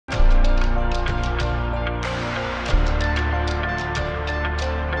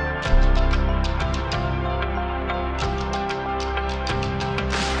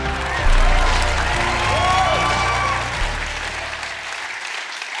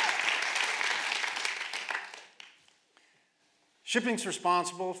Shipping's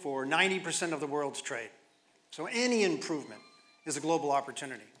responsible for 90% of the world's trade. So any improvement is a global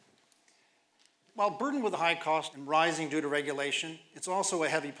opportunity. While burdened with a high cost and rising due to regulation, it's also a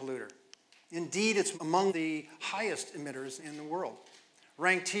heavy polluter. Indeed, it's among the highest emitters in the world.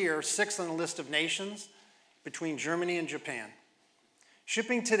 Ranked here, 6th on the list of nations between Germany and Japan.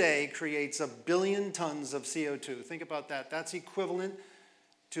 Shipping today creates 1 billion tons of CO2. Think about that. That's equivalent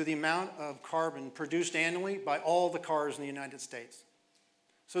to the amount of carbon produced annually by all the cars in the United States.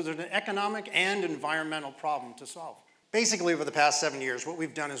 So there's an economic and environmental problem to solve. Basically, over the past 7 years, what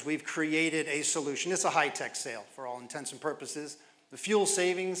we've done is we've created a solution. It's a high-tech sale for all intents and purposes. The fuel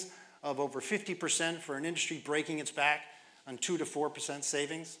savings of over 50% for an industry breaking its back on 2 to 4%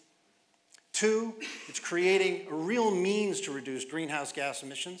 savings. 2, it's creating a real means to reduce greenhouse gas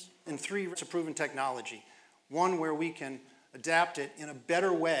emissions. And 3, it's a proven technology, one where we can adapt it in a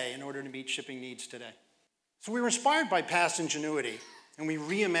better way in order to meet shipping needs today. So we were inspired by past ingenuity, and we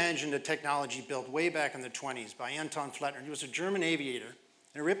reimagined a technology built way back in the 20s by Anton Flettner. He was a German aviator,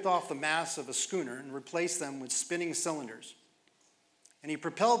 and he ripped off the masts of a schooner and replaced them with spinning cylinders. And he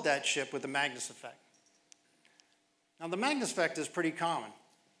propelled that ship with the Magnus Effect. Now, the Magnus Effect is pretty common.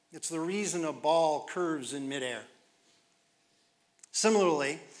 It's the reason a ball curves in midair.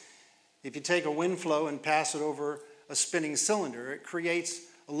 Similarly, if you take a wind flow and pass it over a spinning cylinder, it creates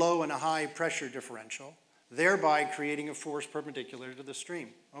a low and a high pressure differential, thereby creating a force perpendicular to the stream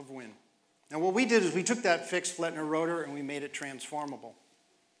of wind. Now what we did is we took that fixed Flettner rotor and we made it transformable.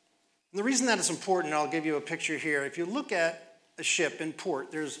 And the reason that is important, and I'll give you a picture here, if you look at a ship in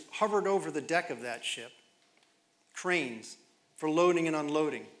port, there's hovered over the deck of that ship cranes for loading and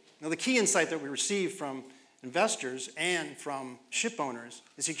unloading. Now the key insight that we received from investors and from ship owners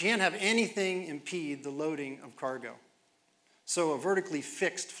is you can't have anything impede the loading of cargo. So a vertically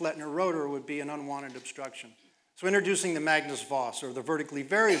fixed Flettner rotor would be an unwanted obstruction. So introducing the Magnuss VOSS, or the vertically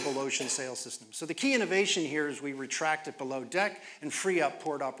variable ocean sail system. So the key innovation here is we retract it below deck and free up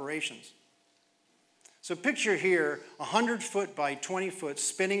port operations. So picture here a 100-foot by 20-foot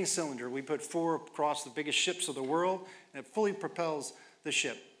spinning cylinder. We put 4 across the biggest ships of the world, and it fully propels the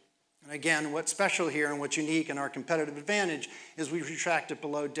ship. And again, what's special here and what's unique and our competitive advantage is we retract it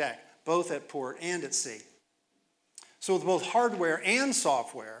below deck, both at port and at sea. So with both hardware and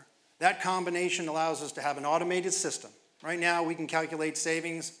software, that combination allows us to have an automated system. Right now, we can calculate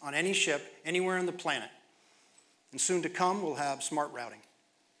savings on any ship anywhere on the planet. And soon to come, we'll have smart routing.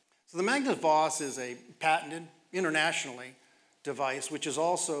 So the Magnus VOSS is a patented, internationally, device which is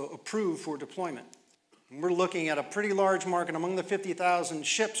also approved for deployment. And we're looking at a pretty large market. Among the 50,000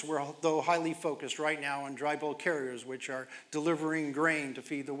 ships, we're though highly focused right now on dry bulk carriers, which are delivering grain to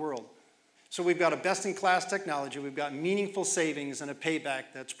feed the world. So we've got a best-in-class technology, we've got meaningful savings and a payback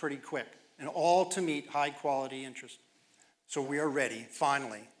that's pretty quick, and all to meet high-quality interest. So we are ready,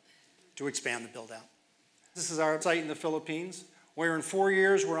 finally, to expand the build-out. This is our site in the Philippines, where in 4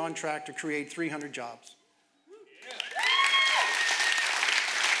 years we're on track to create 300 jobs.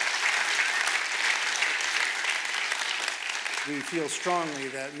 We feel strongly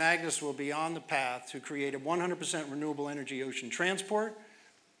that Magnus will be on the path to create a 100% renewable energy ocean transport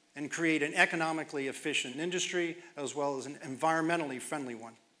and create an economically efficient industry as well as an environmentally friendly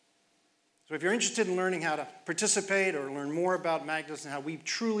one. So if you're interested in learning how to participate or learn more about Magnus and how we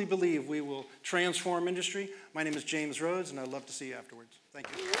truly believe we will transform industry, my name is James Rhodes, and I'd love to see you afterwards. Thank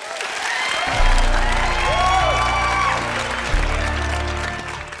you.